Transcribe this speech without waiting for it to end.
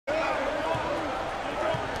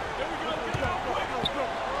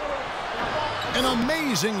An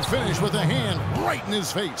amazing finish with a hand right in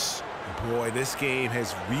his face. Boy, this game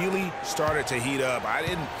has really started to heat up. I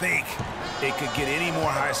didn't think it could get any more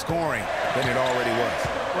high scoring than it already was.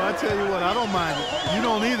 Well, I tell you what, I don't mind it. You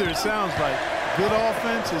don't either, it sounds like. Good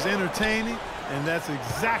offense is entertaining, and that's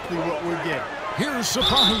exactly what we're getting. Here's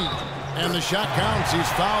Sapahi, and the shot counts. He's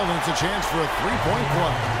fouled, and it's a chance for a three-point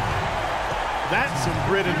play. That's some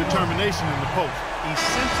grit and determination in the post.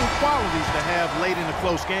 Essential qualities to have late in a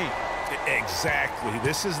close game. Exactly.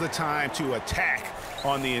 This is the time to attack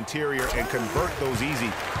on the interior and convert those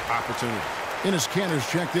easy opportunities. Enes Kanter's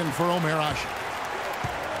checked in for Omer Ashe.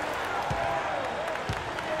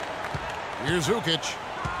 Here's Ukic.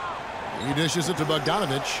 He dishes it to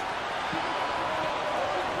Bogdanovic.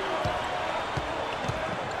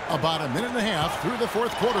 About a minute and a half through the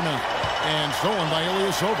fourth quarter now. And stolen by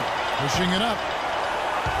Ilyasova. Pushing it up.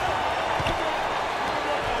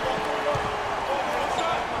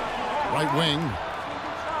 Right wing.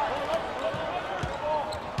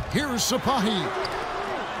 Here's Sapahi.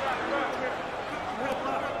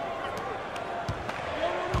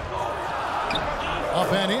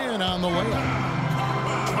 Up and in on the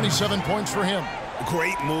layup. 27 points for him.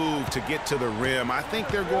 Great move to get to the rim. I think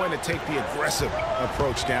they're going to take the aggressive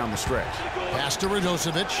approach down the stretch. Pass to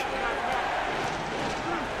Radosevic.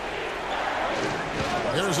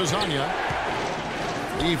 Here's Azania.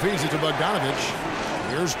 He feeds it to Bogdanovic.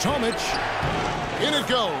 Here's Tomic. In it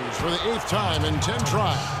goes for the 8th time in 10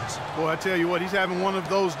 tries. Boy, I tell you what, he's having one of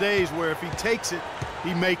those days where if he takes it,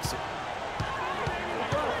 he makes it.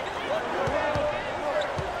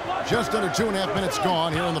 Just under 2.5 minutes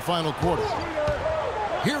gone here in the final quarter.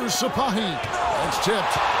 Here's Sapahi. It's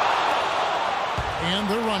tipped. And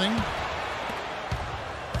they're running.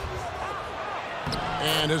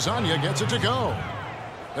 And Azania gets it to go.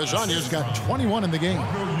 Azania's got 21 in the game.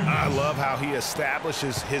 I love how he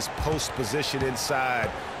establishes his post position inside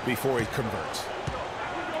before he converts.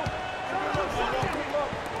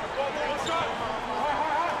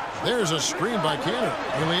 There's a screen by Kanter.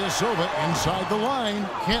 Ilyasova inside the line.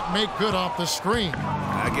 Can't make good off the screen.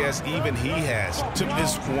 I guess even he has to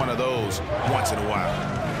miss one of those once in a while.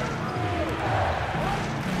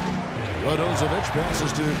 Radosevic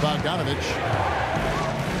passes to Bogdanovic.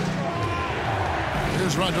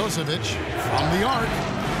 Here's Radosevic from the arc.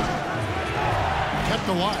 Kept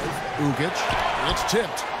alive. Ukic. It's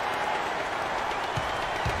tipped.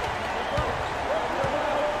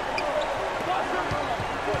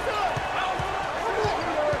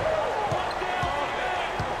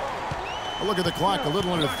 Look at the clock, a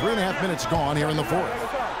little under 3.5 minutes gone here in the fourth.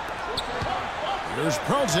 Here's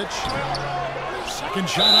Prozic. Second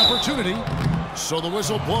shot opportunity. So the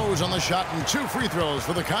whistle blows on the shot and 2 free throws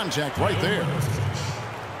for the contact right there.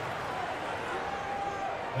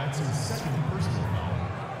 That's his second personal foul.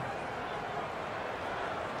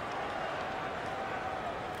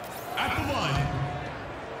 At the line,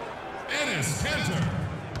 Enes Kanter.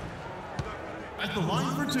 At the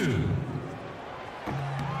line for 2.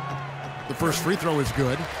 The first free throw is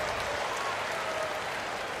good.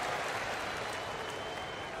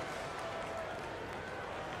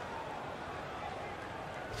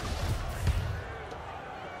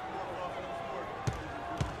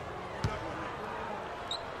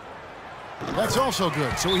 That's also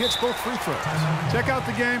good, so he hits both free throws. Check out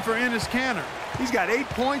the game for Enes Kanter. He's got 8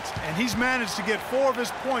 points, and he's managed to get 4 of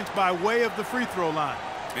his points by way of the free throw line.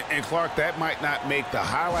 And Clark, that might not make the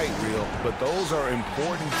highlight reel, but those are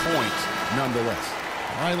important points nonetheless.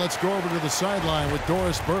 All right, let's go over to the sideline with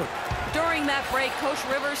Doris Burke. During that break, Coach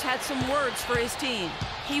Rivers had some words for his team.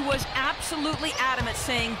 He was absolutely adamant,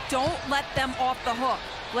 saying, don't let them off the hook.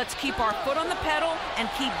 Let's keep our foot on the pedal and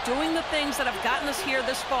keep doing the things that have gotten us here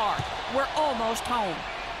this far. We're almost home.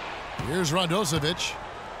 Here's Radosevic.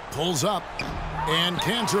 Pulls up, and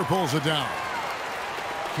Kanter pulls it down.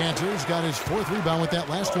 Kanter's got his 4th rebound with that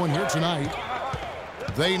last one here tonight.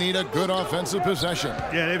 They need a good offensive possession.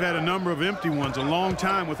 Yeah, they've had a number of empty ones, a long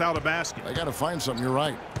time without a basket. They got to find something, you're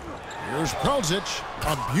right. Here's Prozic,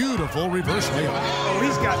 a beautiful reverse layup. Oh,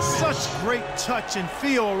 he's got such great touch and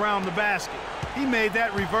feel around the basket. He made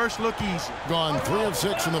that reverse look easy. Gone 3 of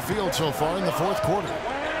 6 from the field so far in the fourth quarter.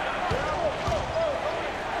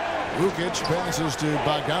 Ukic passes to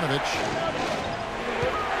Bogdanovic.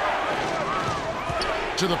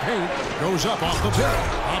 To the paint, goes up off the pick.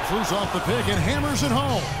 Pops loose off the pick and hammers it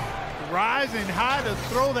home. Rising high to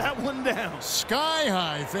throw that one down. Sky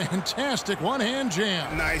high, fantastic one-hand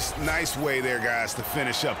jam. Nice way there, guys, to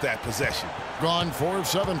finish up that possession. Gone 4 of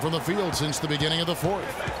 7 from the field since the beginning of the fourth.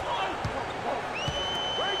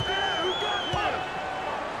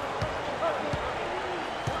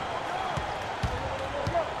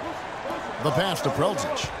 The pass to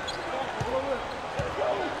Prelzic.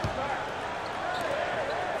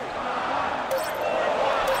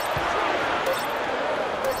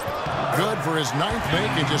 Good for his 9th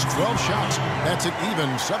make in just 12 shots. That's an even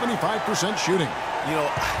 75% shooting. You know,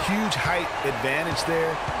 huge height advantage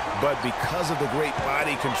there, but because of the great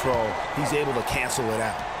body control, he's able to cancel it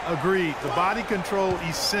out. Agreed. The body control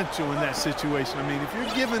essential in that situation. I mean, if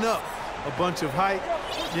you're giving up a bunch of height,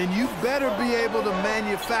 then you better be able to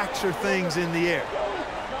manufacture things in the air.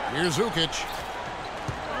 Here's Ukic.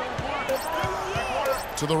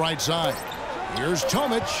 To the right side. Here's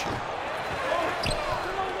Tomic.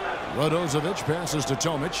 Radozovic passes to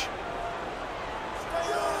Tomic.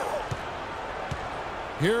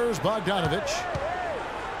 Here's Bogdanovic.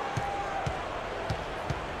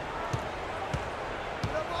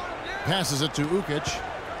 Passes it to Ukic.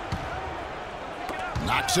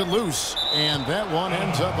 Knocks it loose, and that one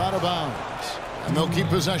ends up out of bounds. And they'll keep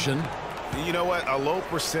possession. You know what? A low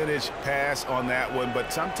percentage pass on that one,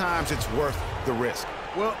 but sometimes it's worth the risk.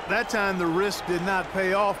 Well, that time the risk did not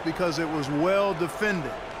pay off because it was well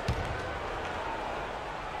defended.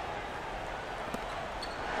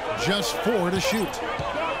 Just 4 to shoot.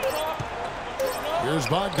 Here's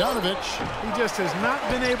Bogdanovic. He just has not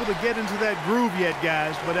been able to get into that groove yet,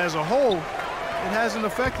 guys, but as a whole, it hasn't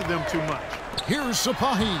affected them too much. Here's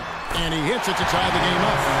Sapahi, and he hits it to tie the game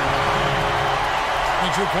up.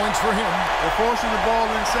 22 points for him. They're forcing the ball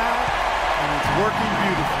inside, and it's working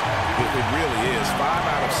beautifully. It really is. 5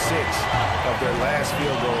 out of 6 of their last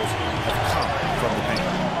field goals have come from the paint.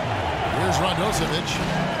 Here's Radozovic.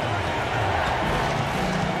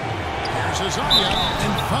 Here's Azania,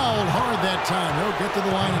 and fouled hard that time. He'll get to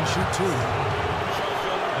the line and shoot 2.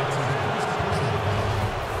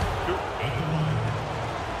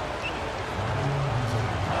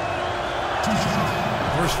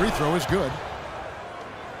 First free throw is good.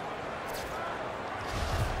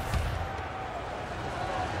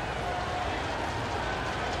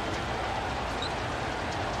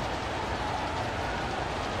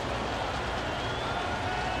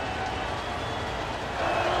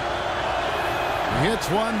 He hits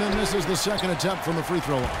one, then misses the second attempt from the free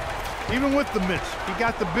throw line. Even with the miss, he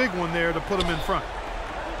got the big one there to put him in front.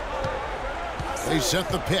 They set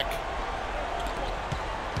the pick.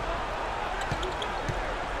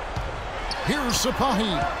 Here's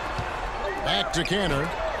Sapahi. Back to Canner.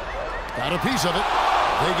 Got a piece of it.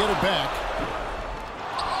 They get it back.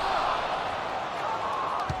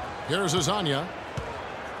 Here's Azania.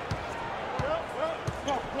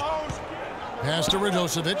 Pass to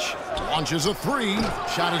Radozovic. Launches a 3.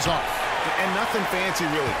 Shot is off. And nothing fancy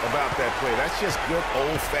really about that play. That's just good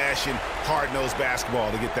old-fashioned hard-nosed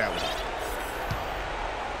basketball to get that one.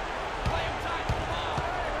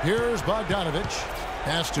 Here's Bogdanovic.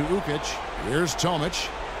 Pass to Ukic. Here's Tomic.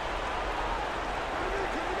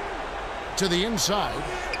 To the inside.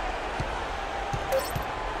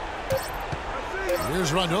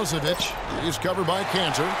 Here's Radozovic. He's covered by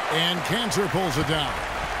Cantor. And Cantor pulls it down.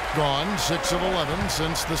 Gone 6 of 11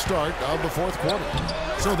 since the start of the fourth quarter.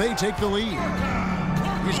 So they take the lead.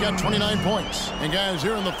 He's got 29 points. And guys,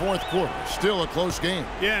 here in the fourth quarter, still a close game.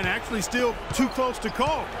 Yeah, and actually still too close to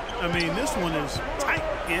call. I mean, this one is tight.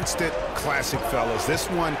 Instant classic, fellas. This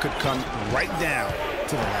one could come right down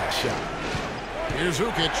to the last shot. Here's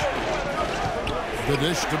Ukic. The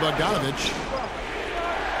dish to Bogdanovic.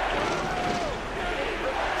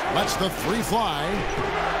 Lets the 3 fly.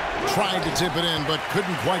 Tried to tip it in, but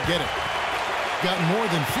couldn't quite get it. Got more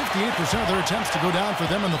than 58% of their attempts to go down for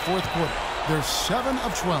them in the fourth quarter. They're 7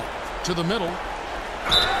 of 12. To the middle.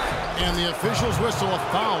 And the officials whistle a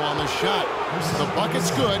foul on the shot. The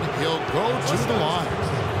bucket's good. He'll go to the line.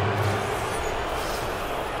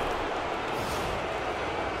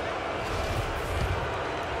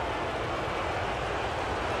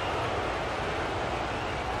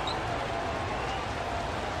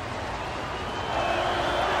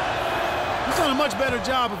 A much better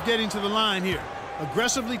job of getting to the line here.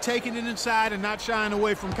 Aggressively taking it inside and not shying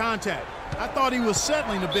away from contact. I thought he was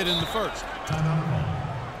settling a bit in the first.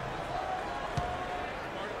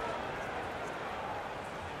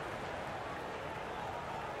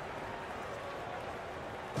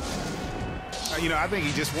 You know, I think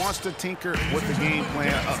he just wants to tinker with the game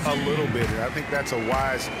plan a little bit. I think that's a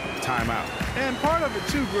wise timeout. And part of it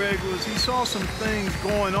too, Greg, was he saw some things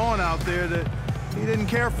going on out there that he didn't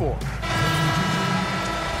care for.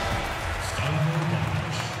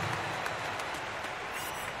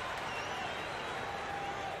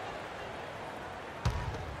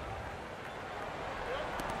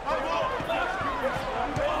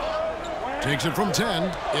 Takes it from 10.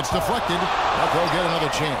 It's deflected, but they'll get another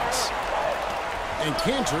chance. And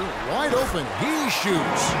Cantor wide open. He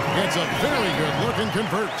shoots. Gets a very good look and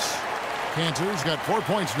converts. Cantor's got 4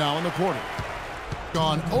 points now in the quarter.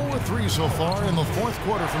 Gone 0-3 so far in the fourth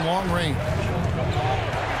quarter from long range.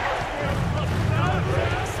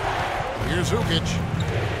 Here's Ukic.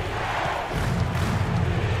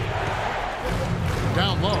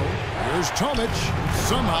 Down low. Here's Tomic.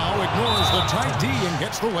 Somehow ignores the tight D and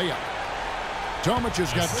gets the layup. Tomic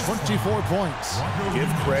has got 24 points. Give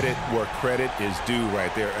credit where credit is due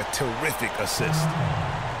right there. A terrific assist.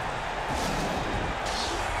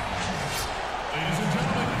 Ladies and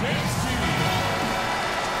gentlemen, dance team.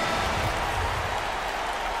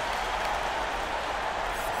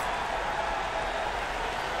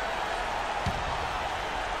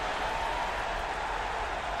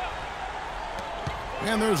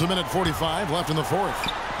 And there's a minute 45 left in the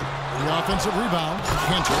fourth. The offensive rebound.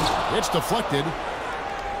 Cantor. It's deflected.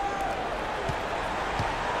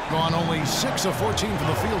 Gone only 6 of 14 from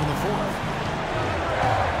the field in the fourth.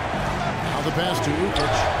 Now the pass to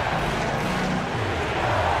Ukic.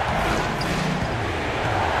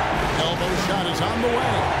 Elbow shot is on the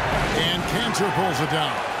way. And Cantor pulls it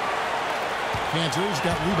down. Cantor's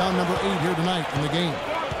got rebound number 8 here tonight in the game.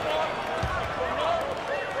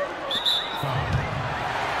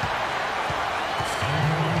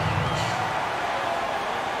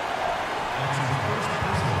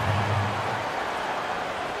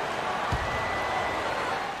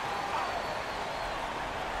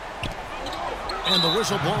 And the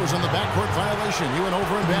whistle blows on the backcourt violation. You went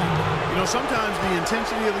over and back. You know, sometimes the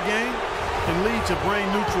intensity of the game can lead to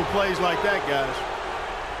brain-neutral plays like that, guys.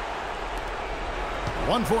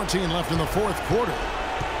 1:14 left in the fourth quarter.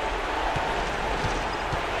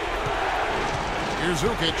 Here's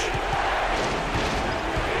Ukic.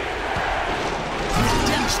 He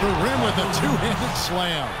dents the rim with a two-handed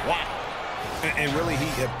slam. Wow. And really, he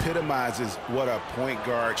epitomizes what a point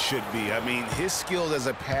guard should be. I mean, his skills as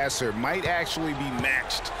a passer might actually be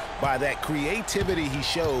matched by that creativity he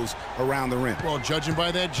shows around the rim. Well, judging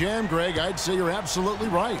by that jam, Greg, I'd say you're absolutely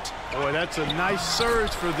right. Boy, that's a nice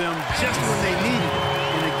surge for them just when they needed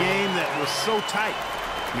it in a game that was so tight.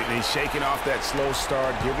 He's shaking off that slow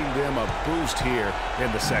start, giving them a boost here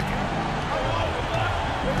in the second.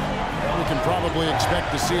 We can probably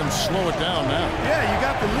expect to see him slow it down now. Yeah, you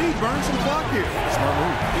got the lead. Burn some clock here. Smart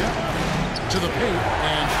move. Yeah. To the paint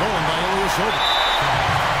and stolen by Ilyasova.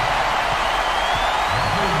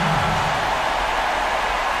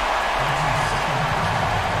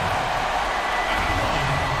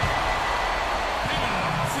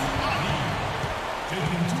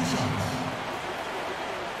 Taking 2 shots.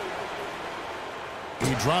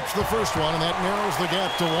 He drops the first one, and that narrows the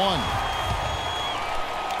gap to 1.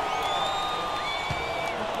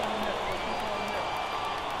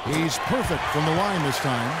 He's perfect from the line this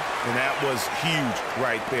time. And that was huge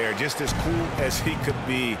right there. Just as cool as he could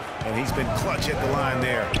be. And he's been clutch at the line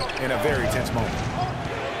there in a very tense moment.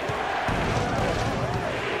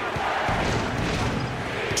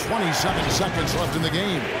 27 seconds left in the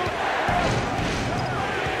game.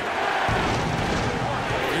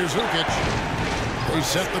 Here's Ukic. They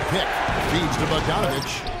set the pick. Feeds to Bogdanovic.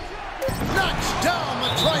 Knocks down the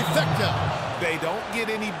trifecta. They don't get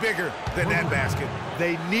any bigger than that basket.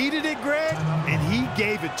 They needed it, Greg, and he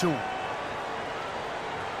gave it to them.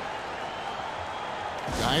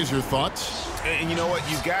 Guys, your thoughts? And you know what?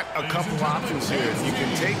 You've got a couple options here. You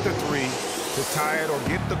can take the 3 to tie it or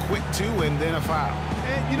get the quick 2 and then a foul.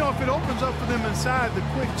 And, you know, if it opens up for them inside, the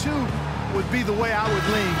quick 2 would be the way I would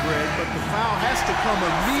lean, Greg, but the foul has to come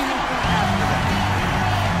immediately after that.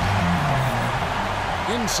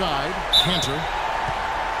 Inside, Cantor.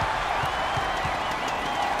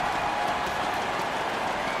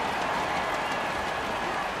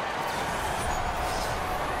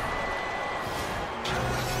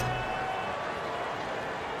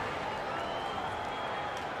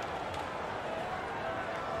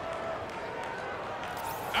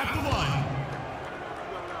 At the line,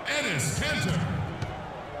 Cantor.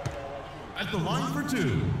 At the line for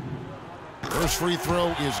 2. First free throw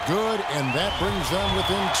is good, and that brings them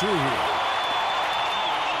within 2 here.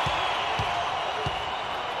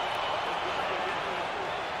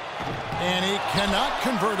 And he cannot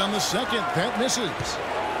convert on the second. That misses.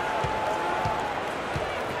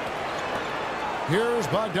 Here's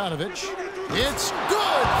Bogdanovic. It's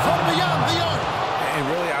good from beyond the arc. And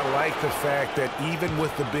really, I like the fact that even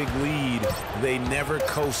with the big lead, they never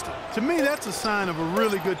coasted. To me, that's a sign of a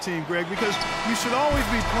really good team, Greg, because you should always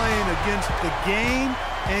be playing against the game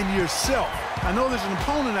and yourself. I know there's an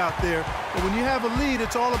opponent out there, but when you have a lead,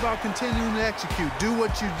 it's all about continuing to execute. Do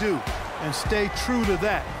what you do and stay true to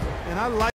that. And I like